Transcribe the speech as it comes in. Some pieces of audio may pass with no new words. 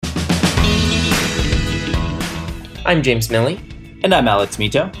I'm James Milley. And I'm Alex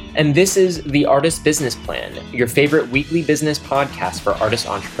Mito. And this is The Artist Business Plan, your favorite weekly business podcast for artist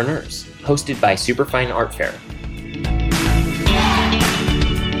entrepreneurs, hosted by Superfine Art Fair.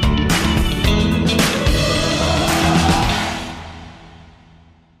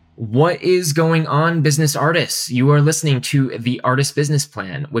 What is going on, business artists? You are listening to The Artist Business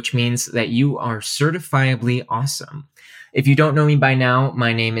Plan, which means that you are certifiably awesome. If you don't know me by now,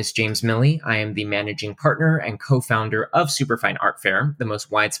 my name is James Milley. I am the managing partner and co-founder of Superfine Art Fair, the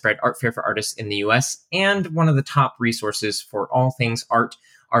most widespread art fair for artists in the US, and one of the top resources for all things art,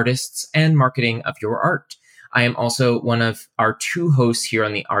 artists, and marketing of your art. I am also one of our two hosts here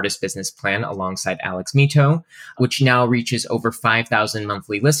on the Artist Business Plan alongside Alex Mito, which now reaches over 5,000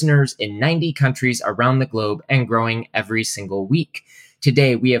 monthly listeners in 90 countries around the globe and growing every single week.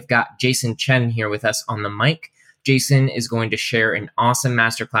 Today, we have got Chen here with us on the mic. Jason is going to share an awesome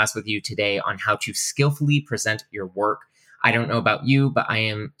masterclass with you today on how to skillfully present your work. I don't know about you, but I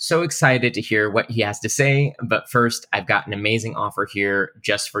am so excited to hear what he has to say. But first, I've got an amazing offer here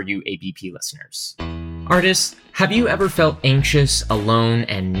just for you ABP listeners. Artists, have you ever felt anxious, alone,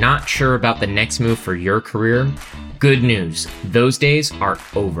 and not sure about the next move for your career? Good news, those days are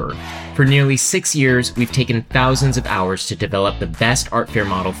over. For nearly 6 years, we've taken thousands of hours to develop the best art fair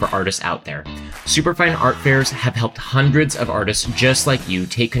model for artists out there. Superfine Art Fairs have helped hundreds of artists just like you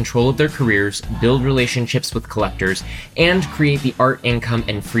take control of their careers, build relationships with collectors, and create the art income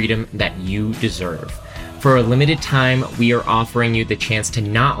and freedom that you deserve. For a limited time, we are offering you the chance to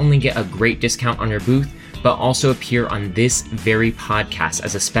not only get a great discount on your booth, but also appear on this very podcast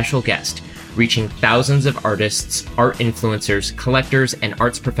as a special guest, reaching thousands of artists, art influencers, collectors, and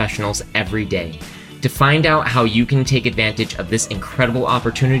arts professionals every day. To find out how you can take advantage of this incredible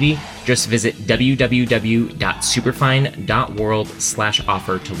opportunity, just visit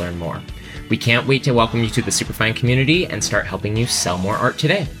www.superfine.world/offer to learn more. We can't wait to welcome you to the Superfine community and start helping you sell more art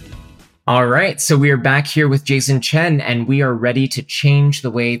today. All right, so we are back here with Chen, and we are ready to change the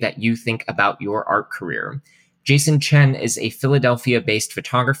way that you think about your art career. Chen is a Philadelphia-based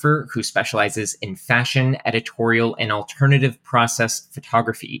photographer who specializes in fashion, editorial, and alternative process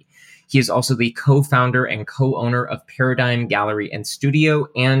photography. He is also the co-founder and co-owner of Paradigm Gallery and Studio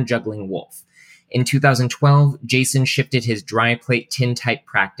and Juggling Wolf. In 2012, Jason shifted his dry plate tintype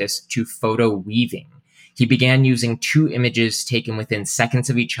practice to photo weaving. He began using two images taken within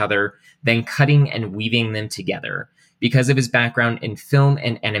seconds of each other, then cutting and weaving them together. Because of his background in film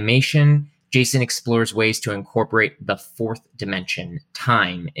and animation, Jason explores ways to incorporate the fourth dimension,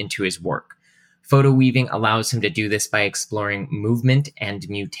 time, into his work. Photo weaving allows him to do this by exploring movement and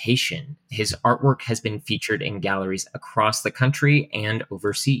mutation. His artwork has been featured in galleries across the country and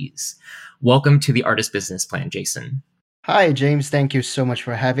overseas. Welcome to the Artist Business Plan, Jason. Hi, James. Thank you so much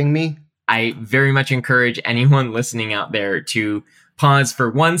for having me. I very much encourage anyone listening out there to pause for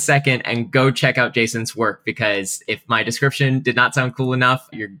 1 second and go check out Jason's work, because if my description did not sound cool enough,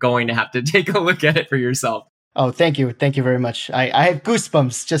 you're going to have to take a look at it for yourself. Oh, thank you. Thank you very much. I have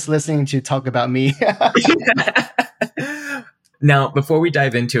goosebumps just listening to you talk about me. Now, before we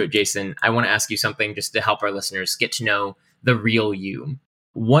dive into it, Jason, I want to ask you something just to help our listeners get to know the real you.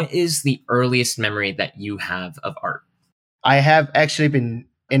 What is the earliest memory that you have of art? I have actually been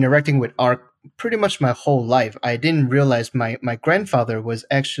interacting with art pretty much my whole life. I didn't realize my grandfather was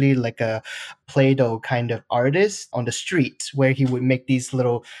actually like a Play-Doh kind of artist on the street, where he would make these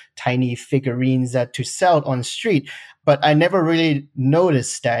little tiny figurines that to sell on the street. But I never really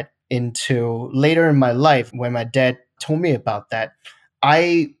noticed that until later in my life when my dad told me about that.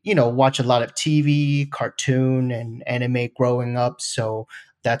 I, watch a lot of TV, cartoon, and anime growing up. So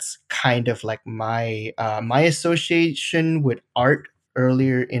that's kind of like my association with art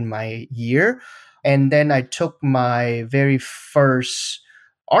earlier in my year. And then I took my very first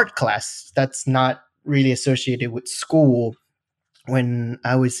art class that's not really associated with school when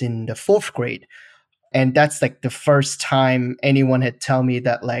I was in the 4th grade. And that's like the first time anyone had tell me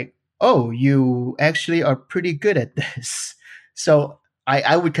that, like, oh, you actually are pretty good at this. So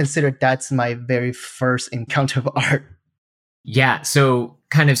I would consider that's my very first encounter of art. Yeah, so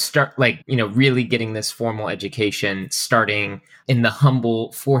kind of start really getting this formal education starting in the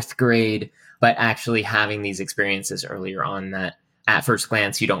humble 4th grade, but actually having these experiences earlier on that at first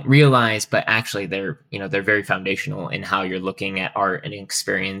glance you don't realize, but actually they're very foundational in how you're looking at art and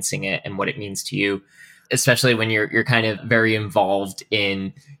experiencing it and what it means to you, especially when you're kind of very involved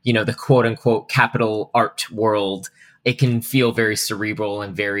in, the quote unquote capital art world. It can feel very cerebral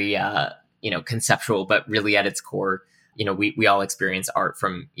and very conceptual, but really at its core, we all experience art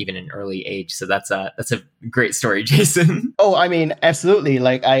from even an early age. So that's a great story, Jason. Oh, I mean, absolutely.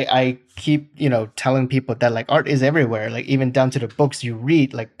 Like I keep, telling people that like art is everywhere. Like even down to the books you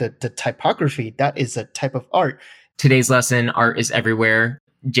read, like the typography, that is a type of art. Today's lesson, art is everywhere.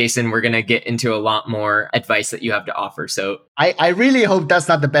 Jason, we're going to get into a lot more advice that you have to offer. So I really hope that's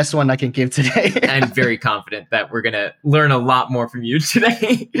not the best one I can give today. I'm very confident that we're going to learn a lot more from you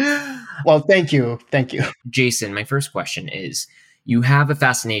today. Well, thank you. Thank you. Jason, my first question is, you have a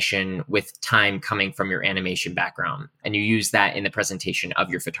fascination with time coming from your animation background, and you use that in the presentation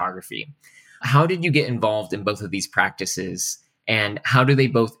of your photography. How did you get involved in both of these practices, and how do they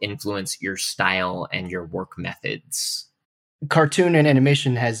both influence your style and your work methods? Cartoon and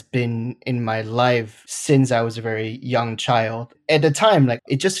animation has been in my life since I was a very young child. At the time, like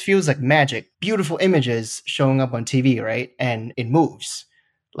it just feels like magic. Beautiful images showing up on TV, right? And it moves.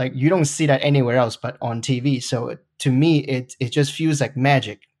 Like you don't see that anywhere else but on TV. So to me, it just feels like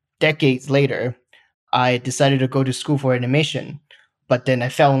magic. Decades later, I decided to go to school for animation, but then I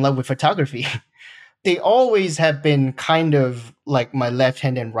fell in love with photography. They always have been kind of like my left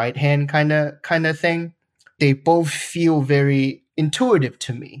hand and right hand kind of thing. They both feel very intuitive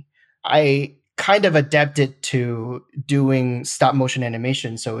to me. I kind of adapted to doing stop motion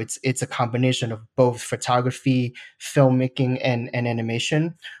animation, so it's a combination of both photography, filmmaking, and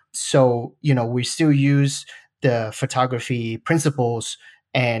animation. So we still use the photography principles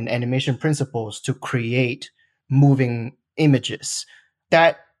and animation principles to create moving images.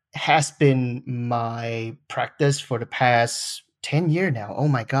 That has been my practice for the past 10 years now. Oh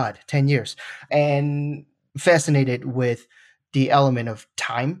my God, 10 years. And fascinated with the element of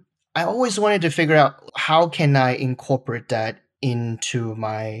time. I always wanted to figure out how can I incorporate that into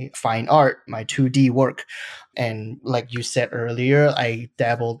my fine art, my 2D work. And like you said earlier, I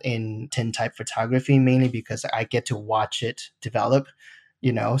dabbled in tintype photography mainly because I get to watch it develop,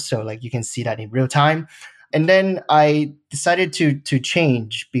 so like you can see that in real time. And then I decided to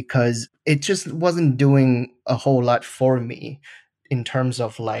change because it just wasn't doing a whole lot for me in terms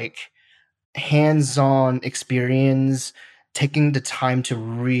of like hands-on experience, taking the time to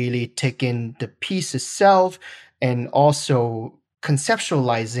really take in the piece itself, and also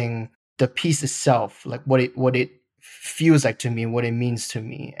conceptualizing the piece itself, like what it feels like to me, what it means to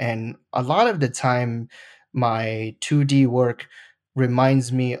me. And a lot of the time, my 2D work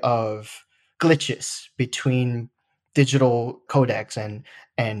reminds me of glitches between digital codecs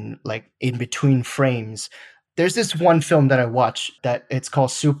and like in between frames. There's this one film that I watched that it's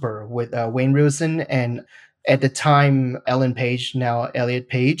called Super with Wayne Wilson and at the time Ellen Page, now Elliot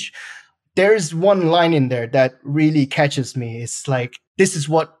Page. There's one line in there that really catches me. It's like, this is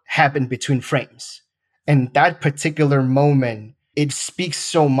what happened between frames. And that particular moment, it speaks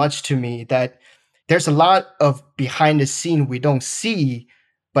so much to me that there's a lot of behind the scene we don't see,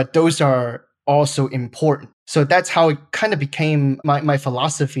 but those are also important. So that's how it kind of became my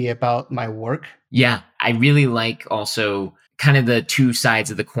philosophy about my work. Yeah, I really like also kind of the two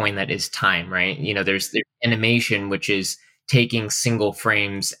sides of the coin that is time, right? There's animation, which is taking single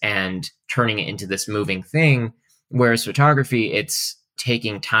frames and turning it into this moving thing, whereas photography, it's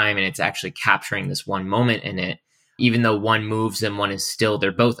taking time and it's actually capturing this one moment in it. Even though one moves and one is still,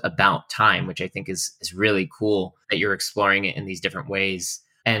 they're both about time, which I think is really cool that you're exploring it in these different ways.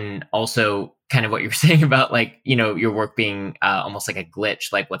 And also kind of what you're saying about like, your work being almost like a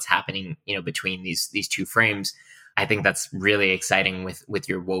glitch, like what's happening, between these two frames. I think that's really exciting with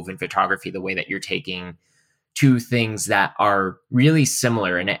your woven photography, the way that you're taking two things that are really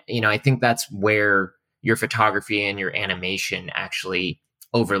similar. And, I think that's where your photography and your animation actually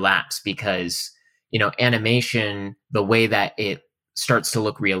overlaps because, animation, the way that it starts to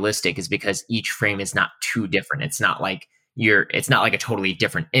look realistic is because each frame is not too different. It's not like a totally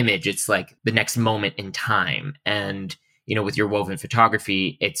different image. It's like the next moment in time. And, with your woven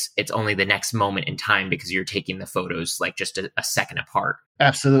photography, it's only the next moment in time because you're taking the photos like just a second apart.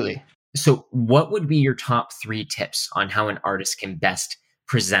 Absolutely. So what would be your top 3 tips on how an artist can best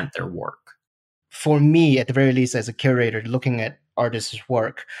present their work? For me, at the very least, as a curator looking at artists'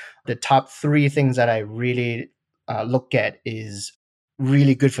 work, the top 3 things that I really look at is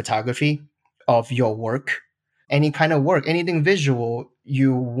really good photography of your work. Any kind of work, anything visual,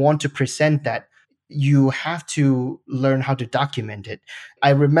 you want to present that, you have to learn how to document it. I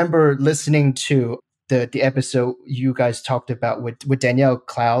remember listening to the episode you guys talked about with Danielle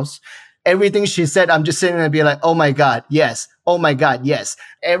Klaus. Everything she said, I'm just sitting there and be like, oh my God, yes. Oh my God, yes.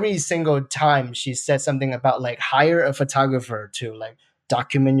 Every single time she said something about like hire a photographer to like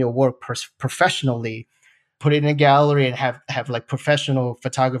document your work professionally, put it in a gallery and have like professional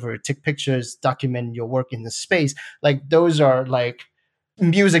photographer take pictures, document your work in the space. Like those are like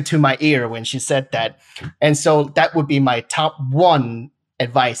music to my ear when she said that. And so that would be my top one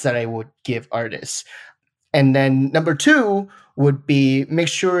advice that I would give artists. And then number two would be make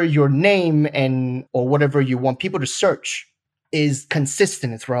sure your name and or whatever you want people to search is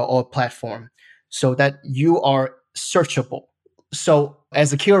consistent throughout all platform so that you are searchable. So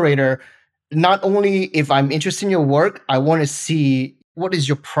as a curator, not only if I'm interested in your work, I want to see what is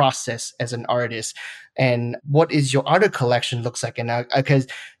your process as an artist and what is your art collection looks like. And because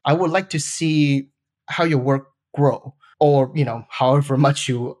I would like to see how your work grow or, however much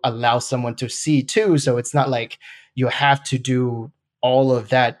you allow someone to see too. So it's not like you have to do all of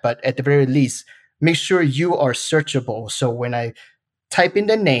that, but at the very least, make sure you are searchable. So when I type in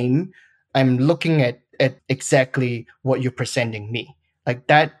the name, I'm looking at exactly what you're presenting me. Like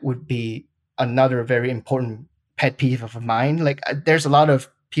that would be another very important pet peeve of mine. Like there's a lot of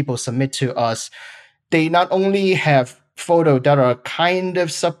people submit to us. They not only have photo that are kind of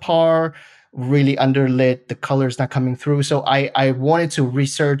subpar, really underlit, the colors not coming through. So I wanted to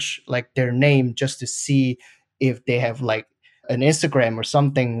research like their name just to see if they have like an Instagram or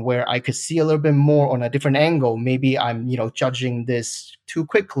something where I could see a little bit more on a different angle. Maybe I'm, judging this too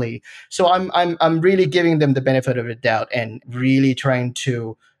quickly. So I'm really giving them the benefit of the doubt and really trying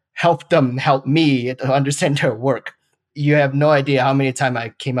to help them help me to understand their work. You have no idea how many times I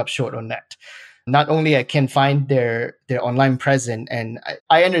came up short on that. Not only I can find their online presence, and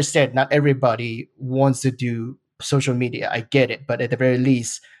I understand not everybody wants to do social media. I get it, but at the very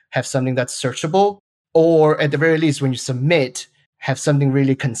least, have something that's searchable, or at the very least, when you submit, have something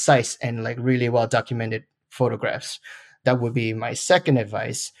really concise and like really well documented photographs. That would be my second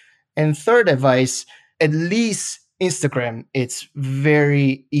advice. And third advice, at least Instagram, it's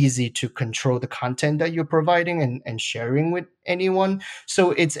very easy to control the content that you're providing and sharing with anyone. So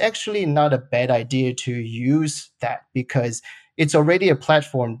it's actually not a bad idea to use that because it's already a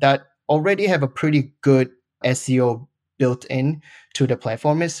platform that already have a pretty good SEO built in to the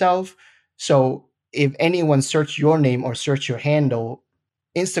platform itself. So if anyone search your name or search your handle,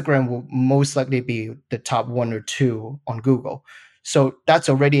 Instagram will most likely be the top one or two on Google. So that's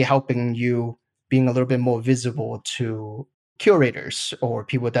already helping you being a little bit more visible to curators or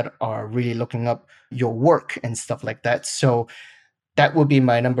people that are really looking up your work and stuff like that. So that would be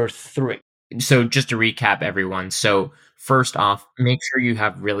my number three. So just to recap everyone. So first off, make sure you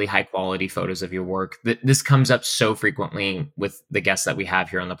have really high quality photos of your work. This comes up so frequently with the guests that we have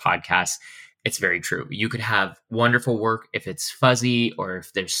here on the podcast. It's very true. You could have wonderful work if it's fuzzy or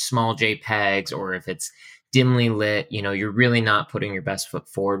if there's small JPEGs or if it's dimly lit, you're really not putting your best foot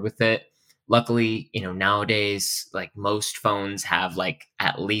forward with it. Luckily, nowadays, like most phones have like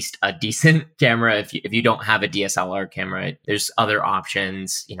at least a decent camera. If you don't have a DSLR camera, there's other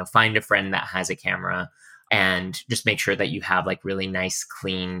options. Find a friend that has a camera and just make sure that you have like really nice,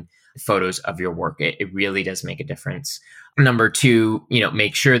 clean photos of your work. It really does make a difference. Number two,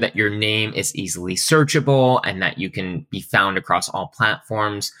 make sure that your name is easily searchable and that you can be found across all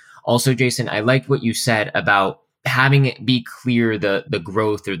platforms. Also, Jason, I liked what you said about having it be clear the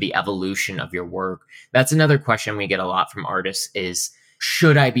growth or the evolution of your work. That's another question we get a lot from artists is,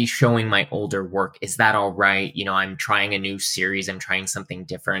 should I be showing my older work? Is that all right? I'm trying a new series. I'm trying something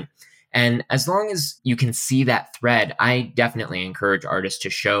different. And as long as you can see that thread, I definitely encourage artists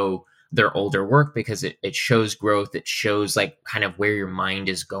to show their older work because it shows growth. It shows like kind of where your mind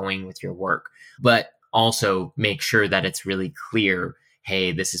is going with your work, but also make sure that it's really clear.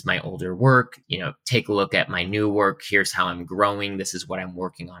 Hey, this is my older work. Take a look at my new work. Here's how I'm growing. This is what I'm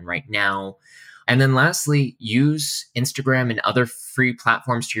working on right now. And then lastly, use Instagram and other free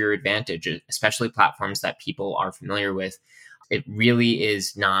platforms to your advantage, especially platforms that people are familiar with. It really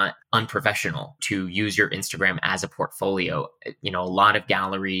is not unprofessional to use your Instagram as a portfolio. A lot of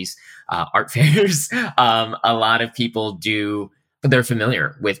galleries, art fairs, a lot of people they're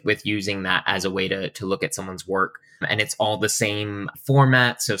familiar with using that as a way to look at someone's work. And it's all the same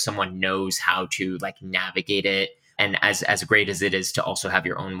format. So someone knows how to like navigate it. And as great as it is to also have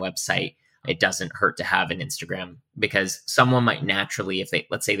your own website, it doesn't hurt to have an Instagram because someone might naturally,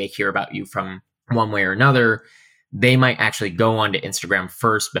 let's say they hear about you from one way or another, they might actually go onto Instagram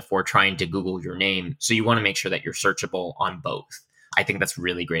first before trying to Google your name. So you want to make sure that you're searchable on both. I think that's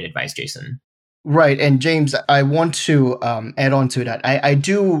really great advice, Jason. Right. And James, I want to add on to that. I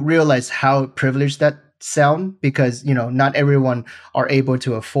do realize how privileged that sound because, not everyone are able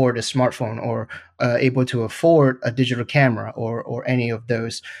to afford a smartphone or able to afford a digital camera or any of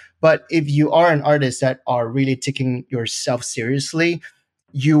those. But if you are an artist that are really taking yourself seriously,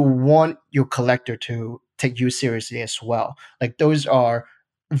 you want your collector to take you seriously as well. Like those are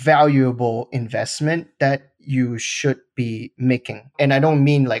valuable investment that you should be making. And I don't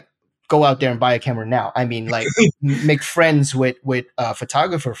mean like go out there and buy a camera now. I mean like make friends with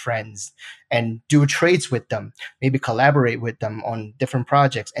photographer friends and do trades with them, maybe collaborate with them on different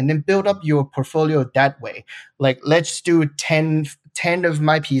projects, and then build up your portfolio that way. Like let's do 10 of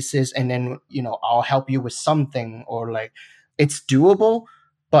my pieces, and then I'll help you with something, or like it's doable.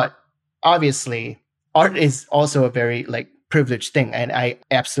 But obviously art is also a very like privileged thing, and I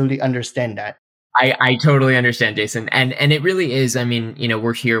absolutely understand that. I totally understand, Jason. And it really is. I mean,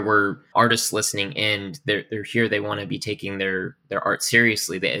 we're here, we're artists listening in. They're here, they want to be taking their art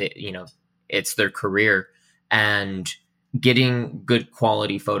seriously. It's their career. And getting good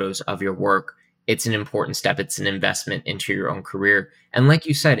quality photos of your work, it's an important step. It's an investment into your own career. And like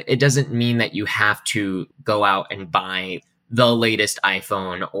you said, it doesn't mean that you have to go out and buy the latest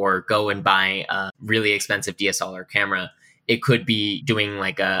iPhone or go and buy a really expensive DSLR camera. It could be doing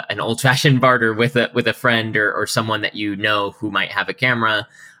like an old fashioned barter with a friend or someone that who might have a camera.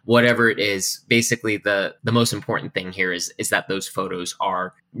 Whatever it is, basically the most important thing here is that those photos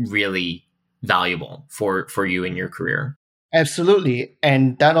are really valuable for you in your career. Absolutely.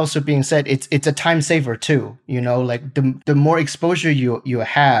 And that also being said, it's a time saver too. Like the more exposure you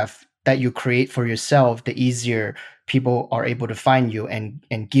have that you create for yourself, the easier people are able to find you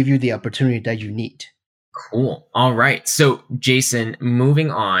and give you the opportunity that you need. Cool. All right. So, Jason,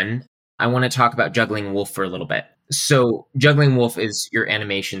 moving on, I want to talk about Juggling Wolf for a little bit. So, Juggling Wolf is your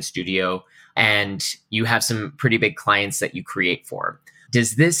animation studio, and you have some pretty big clients that you create for.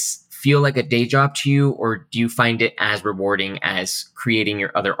 Does this feel like a day job to you, or do you find it as rewarding as creating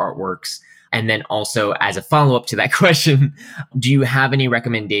your other artworks? And then also, as a follow up to that question, do you have any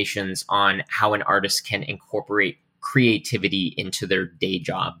recommendations on how an artist can incorporate creativity into their day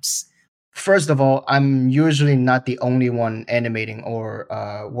jobs? First of all, I'm usually not the only one animating or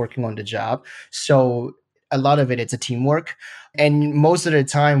working on the job. So a lot of it's a teamwork. And most of the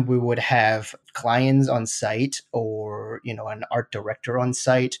time, we would have clients on site, or, an art director on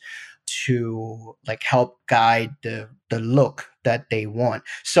site to like help guide the look that they want.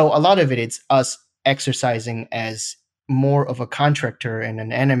 So a lot of it's us exercising as more of a contractor and an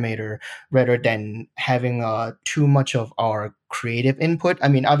animator, rather than having too much of our creative input. I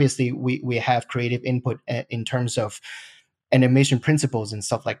mean, obviously we have creative input in terms of animation principles and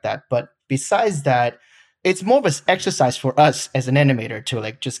stuff like that. But besides that, it's more of an exercise for us as an animator to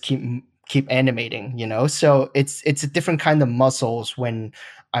like just keep animating, So it's a different kind of muscles when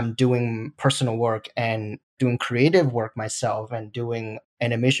I'm doing personal work and doing creative work myself and doing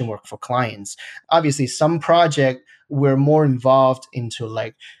animation work for clients. Obviously, some project we're more involved into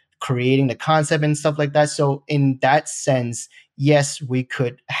like creating the concept and stuff like that. So in that sense, yes, we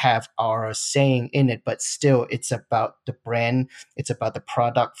could have our saying in it, but still it's about the brand, it's about the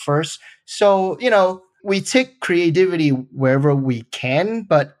product first. So, we take creativity wherever we can,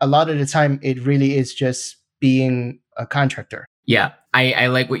 but a lot of the time it really is just being a contractor. Yeah, I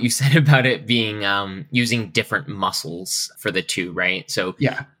like what you said about it being using different muscles for the two, right? So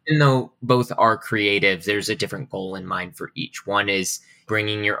Yeah. even though both are creative, there's a different goal in mind for each. One is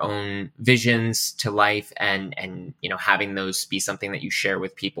bringing your own visions to life and having those be something that you share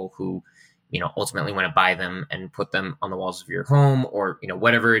with people who ultimately want to buy them and put them on the walls of your home, or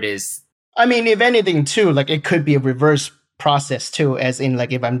whatever it is. I mean, if anything too, like it could be a reverse process too, as in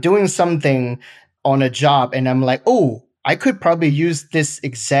like if I'm doing something on a job and I'm like, oh, I could probably use this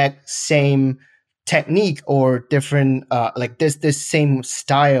exact same technique or different like this same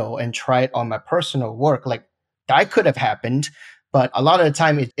style and try it on my personal work. Like that could have happened, but a lot of the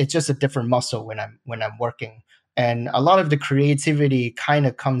time it's just a different muscle when I'm working. And a lot of the creativity kind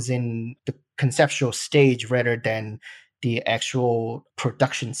of comes in the conceptual stage rather than the actual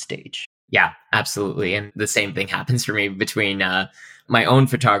production stage. Yeah, absolutely. And the same thing happens for me between my own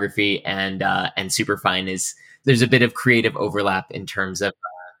photography and Superfine. Is there's a bit of creative overlap in terms of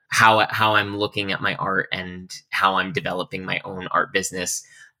how I'm looking at my art and how I'm developing my own art business,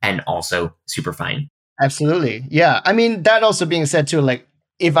 and also Superfine. Absolutely. Yeah. I mean, that also being said too, like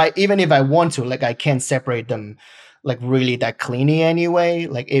if I want to, like I can't separate them like really that cleanly anyway.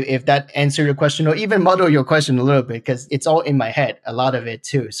 Like if that answer your question or even muddle your question a little bit, because it's all in my head, a lot of it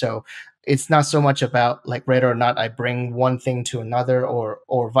too. So it's not so much about like whether or not I bring one thing to another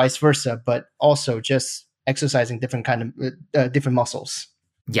or vice versa, but also just exercising different kind of different muscles.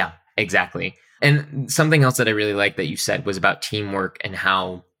 Yeah, exactly. And something else that I really like that you said was about teamwork and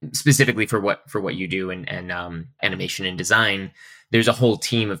how specifically for what you do and animation and design, there's a whole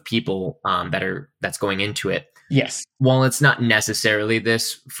team of people that's going into it. Yes. While it's not necessarily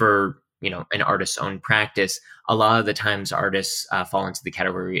this for an artist's own practice, a lot of the times artists fall into the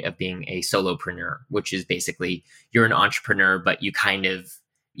category of being a solopreneur, which is basically you're an entrepreneur, but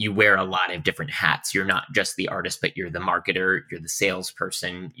you wear a lot of different hats. You're not just the artist, but you're the marketer, you're the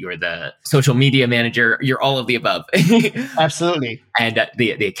salesperson, you're the social media manager, you're all of the above. Absolutely. And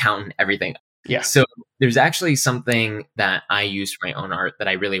the accountant, everything. Yeah. So there's actually something that I use for my own art that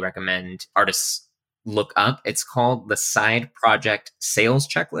I really recommend artists look up. It's called the Side Project Sales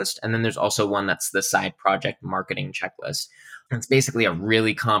Checklist. And then there's also one that's the Side Project Marketing Checklist. And it's basically a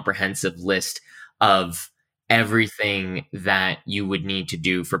really comprehensive list of everything that you would need to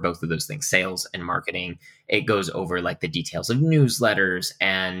do for both of those things, sales and marketing. It goes over like the details of newsletters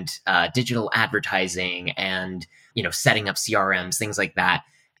and digital advertising and, setting up CRMs, things like that.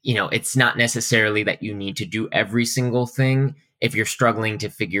 It's not necessarily that you need to do every single thing. If you're struggling to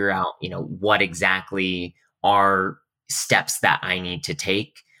figure out, what exactly are steps that I need to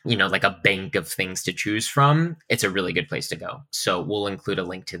take, like a bank of things to choose from, it's a really good place to go. So we'll include a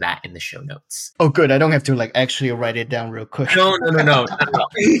link to that in the show notes. Oh, good. I don't have to actually write it down real quick. No, not at all.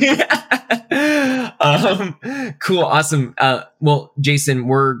 Cool. Awesome. Well, Jason,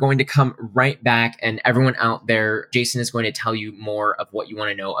 we're going to come right back, and everyone out there, Jason is going to tell you more of what you want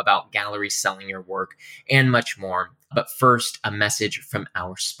to know about galleries selling your work and much more. But first, a message from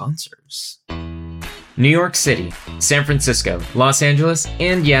our sponsors. New York City, San Francisco, Los Angeles,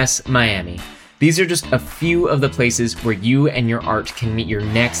 and yes, Miami. These are just a few of the places where you and your art can meet your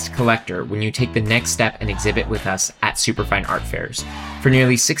next collector when you take the next step and exhibit with us at Superfine Art Fairs. For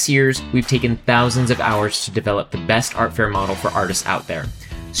nearly 6 years, we've taken thousands of hours to develop the best art fair model for artists out there.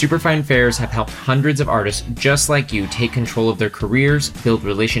 Superfine Fairs have helped hundreds of artists just like you take control of their careers, build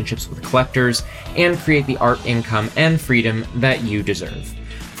relationships with collectors, and create the art income and freedom that you deserve.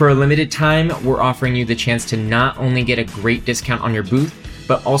 For a limited time, we're offering you the chance to not only get a great discount on your booth,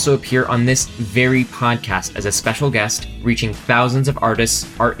 but also appear on this very podcast as a special guest, reaching thousands of artists,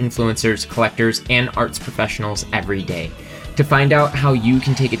 art influencers, collectors, and arts professionals every day. To find out how you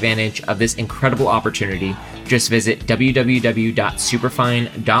can take advantage of this incredible opportunity, just visit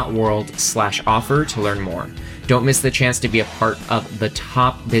www.superfine.world/offer to learn more. Don't miss the chance to be a part of the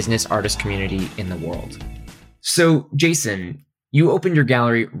top business artist community in the world. So, Jason, you opened your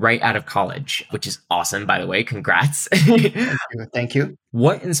gallery right out of college, which is awesome, by the way. Congrats. Thank you.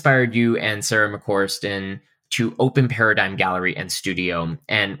 What inspired you and Sarah McCorriston to open Paradigm Gallery and Studio?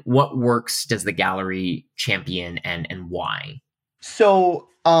 And what works does the gallery champion and why? So,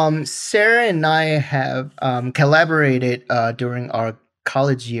 Sarah and I have collaborated during our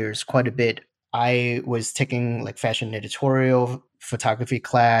college years quite a bit. I was taking fashion editorial photography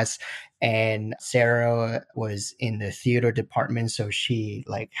class, and Sarah was in the theater department, so she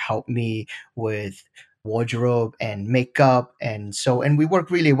helped me with wardrobe and makeup, and we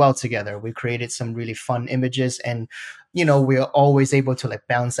worked really well together. We created some really fun images, and we're always able to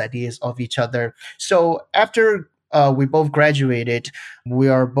bounce ideas off each other. So after we both graduated, we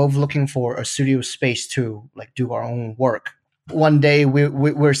are both looking for a studio space to do our own work. One day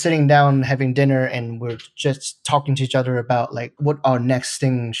we're sitting down having dinner, and we're just talking to each other about what our next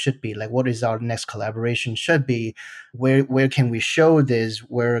thing should be, what is our next collaboration should be, where can we show this,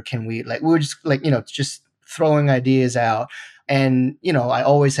 where can we we're just just throwing ideas out. And I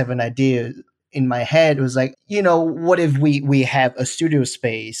always have an idea in my head. It was what if we have a studio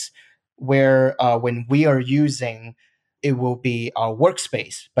space where when we are using, it will be our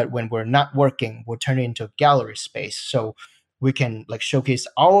workspace, but when we're not working, we'll turn it into a gallery space, so we can showcase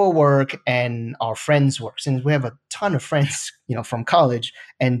our work and our friends' work, since we have a ton of friends from college,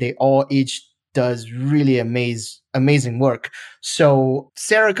 and they all each does really amazing work. So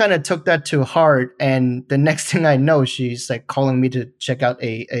Sarah kind of took that to heart, and the next thing I know, she's calling me to check out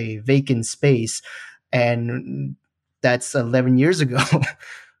a vacant space, and that's 11 years ago.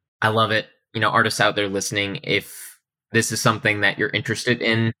 I love it. Artists out there listening, if this is something that you're interested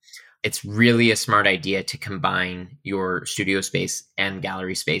in, it's really a smart idea to combine your studio space and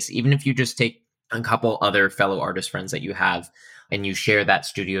gallery space. Even if you just take a couple other fellow artist friends that you have and you share that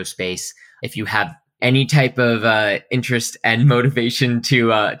studio space, if you have any type of interest and motivation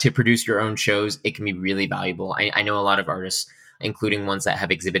to produce your own shows, it can be really valuable. I know a lot of artists, including ones that have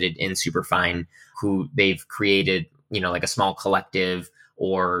exhibited in Superfine, who they've created, a small collective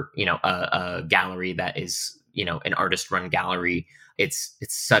or, a gallery that is, an artist-run gallery. It's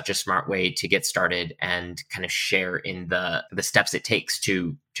such a smart way to get started and kind of share in the steps it takes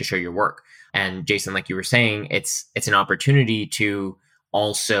to show your work. And Jason, like you were saying, it's an opportunity to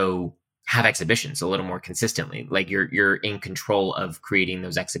also have exhibitions a little more consistently. You're in control of creating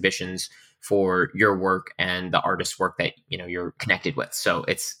those exhibitions for your work and the artist's work that you're connected with. So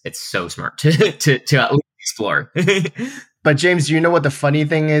it's so smart to at least explore. But James, you know what the funny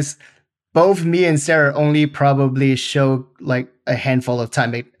thing is? Both me and Sarah only probably show like a handful of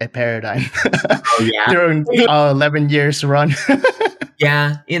time at Paradigm Oh yeah. during our 11 years run.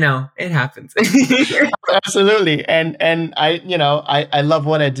 Yeah, it happens. Absolutely. And I love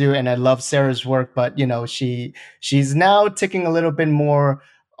what I do and I love Sarah's work, but she's now taking a little bit more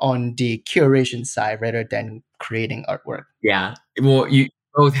on the curation side rather than creating artwork. Yeah. Well, you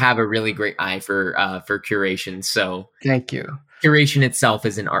both have a really great eye for curation. So Thank you. curation itself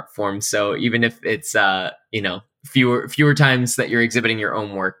is an art form. So even if it's fewer times that you're exhibiting your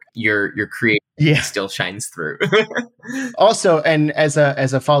own work, your creativity still shines through. Also, and as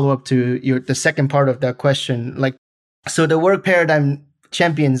a follow-up to the second part of that question, like, so the work paradigm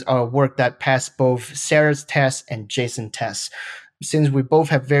champions are work that pass both Sarah's test and Jason's test. Since we both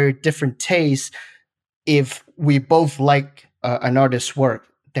have very different tastes, if we both like an artist's work,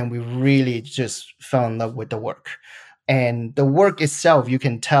 then we really just fell in love with the work. And the work itself, you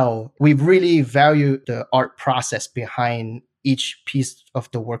can tell we really value the art process behind each piece of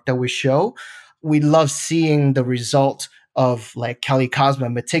the work that we show. We love seeing the result of like Kelly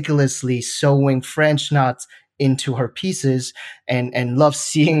Cosma meticulously sewing French knots into her pieces, and love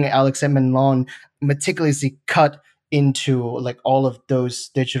seeing Alex Edmond Long meticulously cut into like all of those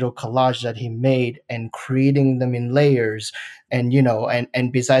digital collages that he made and creating them in layers. And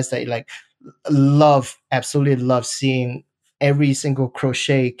and besides that, like, absolutely love seeing every single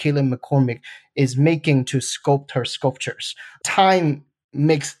crochet Caitlin McCormick is making to sculpt her sculptures. Time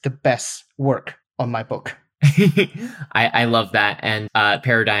makes the best work on my book. I love that. And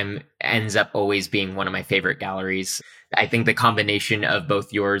Paradigm ends up always being one of my favorite galleries. I think the combination of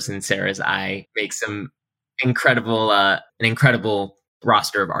both yours and Sarah's eye makes some incredible, an incredible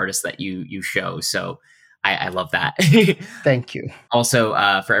roster of artists that you show. So I love that. Thank you. Also,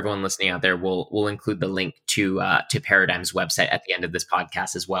 for everyone listening out there, we'll include the link to Paradigm's website at the end of this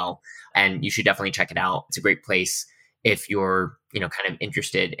podcast as well. And you should definitely check it out. It's a great place if you're, kind of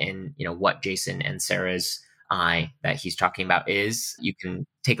interested in, what Jason and Sarah's eye that he's talking about is. You can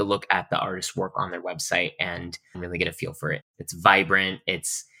take a look at the artist's work on their website and really get a feel for it. It's vibrant.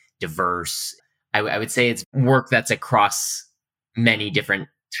 It's diverse. I would say it's work that's across many different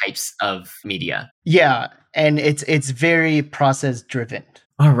types of media. Yeah, and it's very process driven.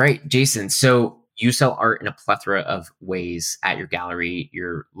 All right, Jason. So you sell art in a plethora of ways at your gallery,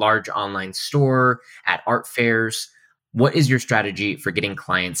 your large online store, at art fairs. What is your strategy for getting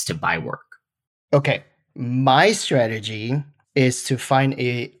clients to buy work? Okay. My strategy is to find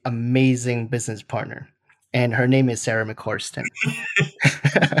a amazing business partner, and her name is Sarah McCorston.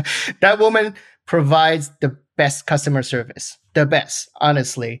 That woman provides the best customer service, the best,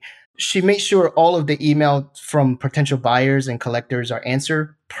 honestly. She makes sure all of the email from potential buyers and collectors are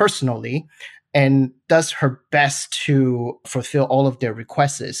answered personally and does her best to fulfill all of their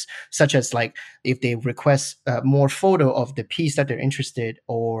requests, such as like if they request more photo of the piece that they're interested,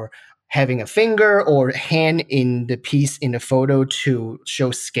 or having a finger or hand in the piece in the photo to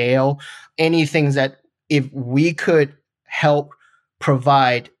show scale, anything that if we could help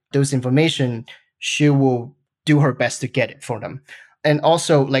provide those information, she will do her best to get it for them. And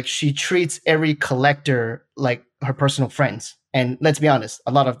also, like, she treats every collector like her personal friends. And let's be honest,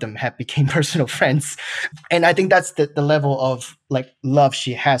 a lot of them have become personal friends. And I think that's the level of like love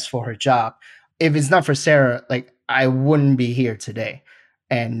she has for her job. If it's not for Sarah, like, I wouldn't be here today.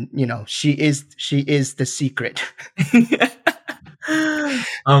 And she is the secret.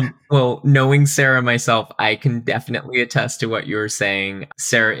 Well, knowing Sarah myself, I can definitely attest to what you're saying.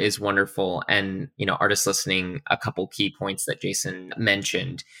 Sarah is wonderful. And, artists listening, a couple key points that Jason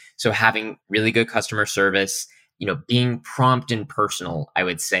mentioned. So having really good customer service, being prompt and personal, I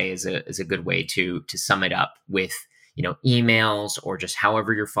would say is a good way to sum it up with, emails or just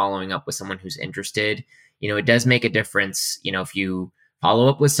however you're following up with someone who's interested. It does make a difference, if you follow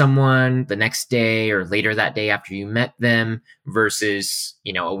up with someone the next day or later that day after you met them versus,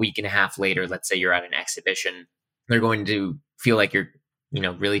 a week and a half later. Let's say you're at an exhibition, they're going to feel like you're,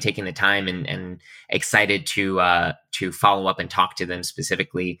 really taking the time and excited to follow up and talk to them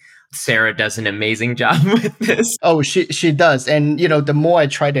specifically. Sarah does an amazing job with this. Oh, she does. And, the more I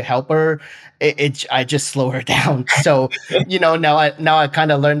try to help her, I just slow her down. So, now I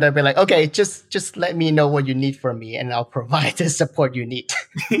kind of learned to be like, okay, just let me know what you need from me and I'll provide the support you need.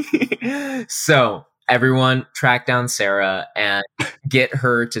 So everyone track down Sarah and get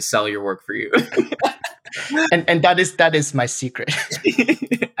her to sell your work for you. And that is my secret.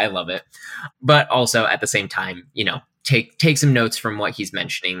 I love it. But also at the same time, take some notes from what he's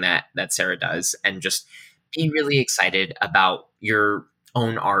mentioning that Sarah does, and just be really excited about your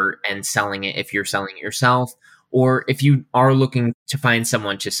own art and selling it if you're selling it yourself, or if you are looking to find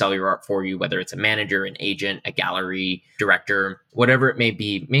someone to sell your art for you, whether it's a manager, an agent, a gallery director, whatever it may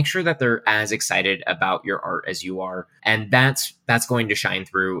be. Make sure that they're as excited about your art as you are, and that's going to shine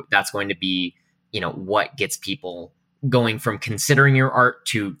through. That's going to be, what gets people going from considering your art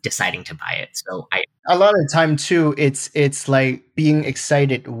to deciding to buy it. So I A lot of the time too, it's like being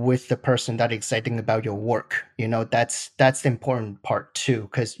excited with the person that exciting about your work. That's the important part too,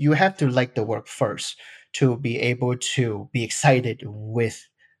 because you have to like the work first to be able to be excited with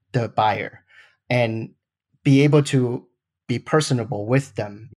the buyer and be able to be personable with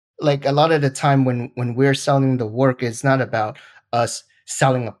them. Like a lot of the time when we're selling the work, it's not about us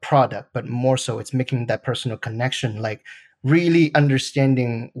selling a product, but more so it's making that personal connection, like really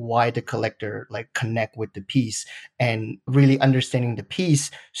understanding why the collector like connect with the piece, and really understanding the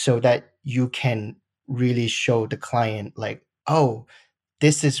piece so that you can really show the client like, oh,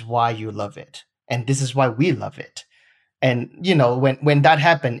 this is why you love it and this is why we love it. And when that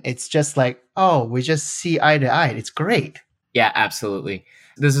happened, it's just like, oh, we just see eye to eye. It's great. Yeah, absolutely.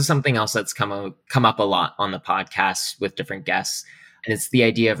 This is something else that's come up a lot on the podcast with different guests, and it's the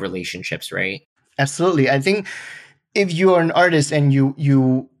idea of relationships, right? Absolutely. I think if you are an artist and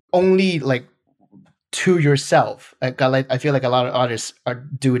you only like to yourself, I feel like a lot of artists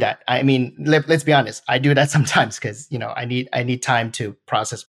do that. I mean, let's be honest, I do that sometimes because I need time to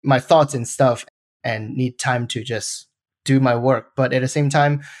process my thoughts and stuff, and need time to just do my work. But at the same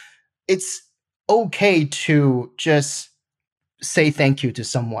time, it's okay to just say thank you to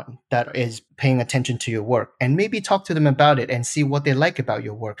someone that is paying attention to your work, and maybe talk to them about it and see what they like about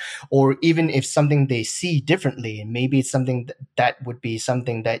your work. Or even if something they see differently, maybe it's something that would be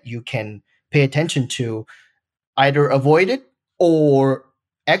something that you can pay attention to, either avoid it or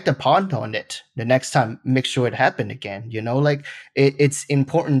act upon on it the next time, make sure it happened again. Like it's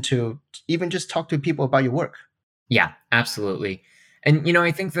important to even just talk to people about your work. Yeah, absolutely. And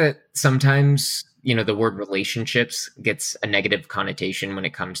I think that sometimes, the word relationships gets a negative connotation when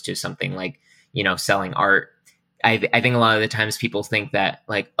it comes to something like, selling art. I think a lot of the times people think that,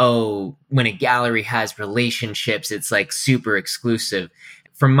 like, oh, when a gallery has relationships, it's like super exclusive.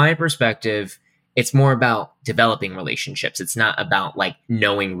 From my perspective, it's more about developing relationships. It's not about like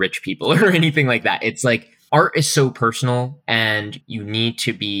knowing rich people or anything like that. It's like art is so personal, and you need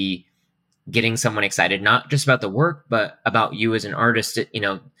to be getting someone excited, not just about the work, but about you as an artist.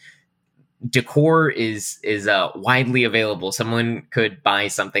 Decor is widely available. Someone could buy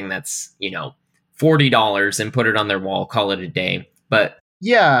something that's $40 and put it on their wall, call it a day. But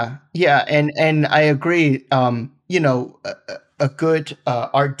Yeah, and I agree. A good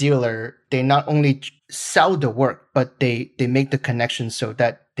art dealer, they not only sell the work, but they make the connection so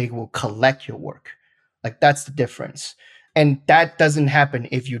that they will collect your work. Like that's the difference, and that doesn't happen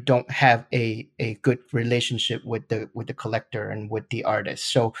if you don't have a good relationship with the collector and with the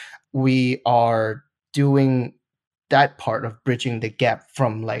artist. So we are doing that part of bridging the gap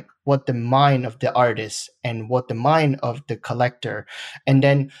from like what the mind of the artist and what the mind of the collector, and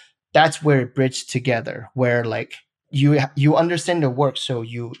then that's where it bridged together, where like you understand the work, so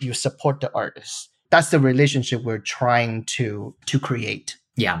you support the artist. That's the relationship we're trying to create.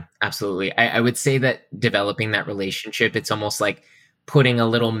 yeah, absolutely. I would say that developing that relationship, it's almost like putting a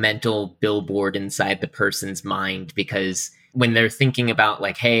little mental billboard inside the person's mind, because when they're thinking about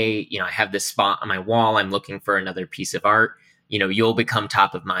like, hey, I have this spot on my wall, I'm looking for another piece of art, you'll become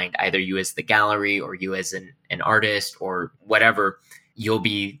top of mind, either you as the gallery or you as an artist or whatever. You'll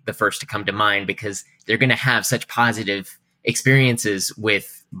be the first to come to mind because they're going to have such positive experiences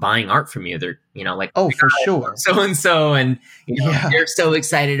with buying art from you. They're, like, Oh, for sure. so and so, and Yeah, they're so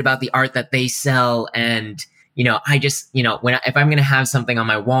excited about the art that they sell. And I just, if I'm going to have something on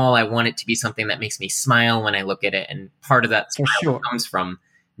my wall, I want it to be something that makes me smile when I look at it. And part of that for smile sure. comes from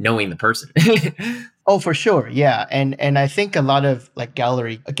knowing the person. Oh, for sure. Yeah, and I think a lot of like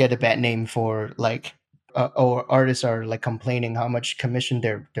gallery get a bad name for like or artists are like complaining how much commission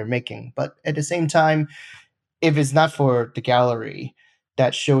they're making, but at the same time, if it's not for the gallery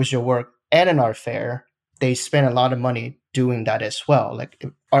that shows your work at an art fair, they spend a lot of money doing that as well. Like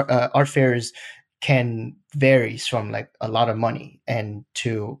art fairs can varies from like a lot of money and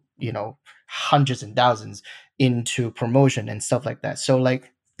to hundreds and thousands into promotion and stuff like that. So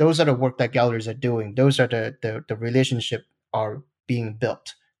like those are the work that galleries are doing. Those are the relationship are being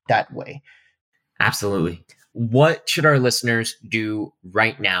built that way. Absolutely. What should our listeners do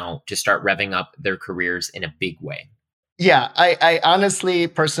right now to start revving up their careers in a big way? Yeah, I honestly,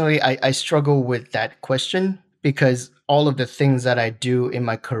 personally, I struggle with that question because all of the things that I do in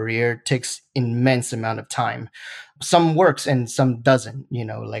my career takes immense amount of time. Some works and some doesn't,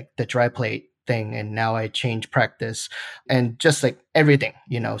 like the dry plate thing, and now I change practice, and just like everything,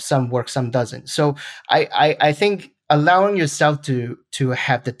 some works, some doesn't. So I think allowing yourself to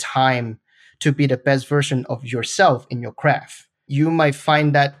have the time to be the best version of yourself in your craft. You might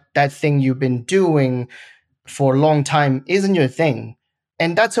find that that thing you've been doing for a long time isn't your thing,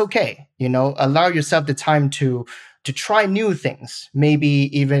 and that's okay. Allow yourself the time to try new things, maybe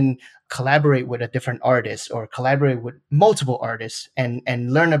even collaborate with a different artist or collaborate with multiple artists, and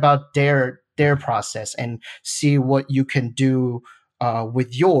learn about their process and see what you can do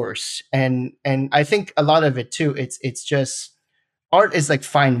with yours. And I think a lot of it too, it's just, art is like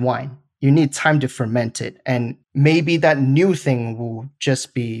fine wine. You need time to ferment it, and maybe that new thing will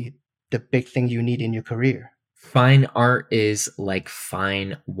just be the big thing you need in your career. Fine art is like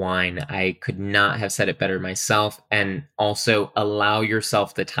fine wine. I could not have said it better myself. And also allow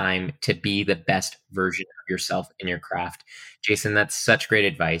yourself the time to be the best version of yourself in your craft. Jason, that's such great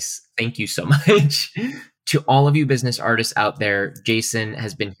advice. Thank you so much. To all of you business artists out there, Jason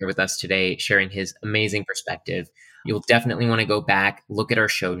has been here with us today, sharing his amazing perspective. You'll definitely want to go back, look at our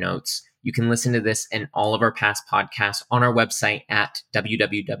show notes. You can listen to this and all of our past podcasts on our website at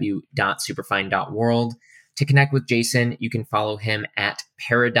www.superfine.world. To connect with Jason, you can follow him at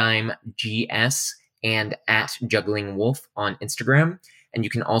ParadigmGS and at Juggling Wolf on Instagram. And you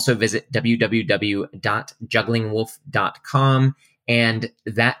can also visit www.jugglingwolf.com and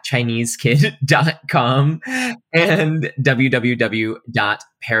thatchinesekid.com and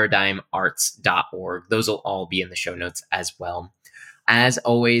www.paradigmarts.org. Those will all be in the show notes as well. As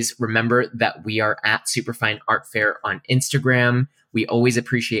always, remember that we are at Superfine Art Fair on Instagram. We always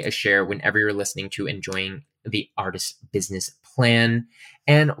appreciate a share whenever you're listening to Enjoying the Artist Business Plan.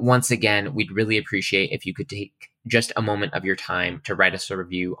 And once again, we'd really appreciate if you could take just a moment of your time to write us a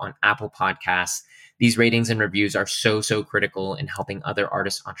review on Apple Podcasts. These ratings and reviews are so critical in helping other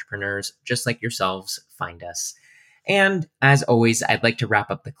artist entrepreneurs just like yourselves find us. And as always, I'd like to wrap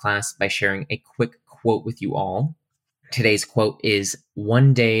up the class by sharing a quick quote with you all. Today's quote is,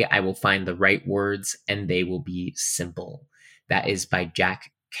 "One day I will find the right words and they will be simple." That is by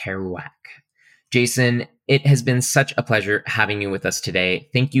Jack Kerouac. Jason, it has been such a pleasure having you with us today.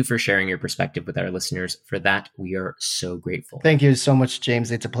 Thank you for sharing your perspective with our listeners. For that, we are so grateful. Thank you so much,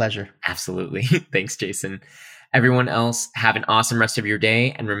 James. It's a pleasure. Absolutely. Thanks, Jason. Everyone else, have an awesome rest of your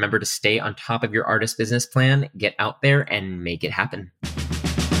day. And remember to stay on top of your artist business plan, get out there and make it happen.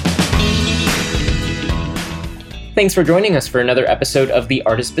 Thanks for joining us for another episode of The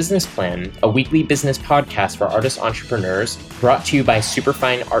Artist Business Plan, a weekly business podcast for artist entrepreneurs brought to you by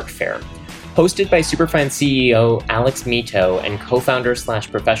Superfine Art Fair. Hosted by Superfine CEO Alex Mito and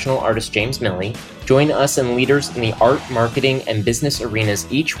co-founder/professional artist James Milley, join us and leaders in the art, marketing, and business arenas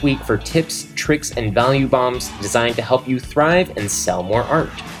each week for tips, tricks, and value bombs designed to help you thrive and sell more art.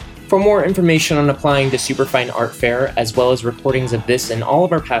 For more information on applying to Superfine Art Fair, as well as recordings of this and all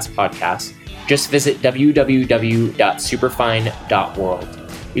of our past podcasts, just visit www.superfine.world.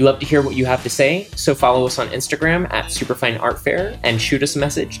 We love to hear what you have to say, so follow us on Instagram at Superfine Art Fair and shoot us a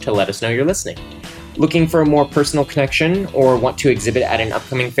message to let us know you're listening. Looking for a more personal connection or want to exhibit at an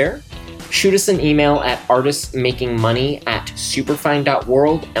upcoming fair? Shoot us an email at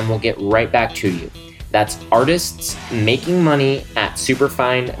artistsmakingmoney@superfine.world and we'll get right back to you. That's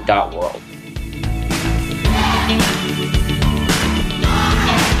artistsmakingmoney@superfine.world.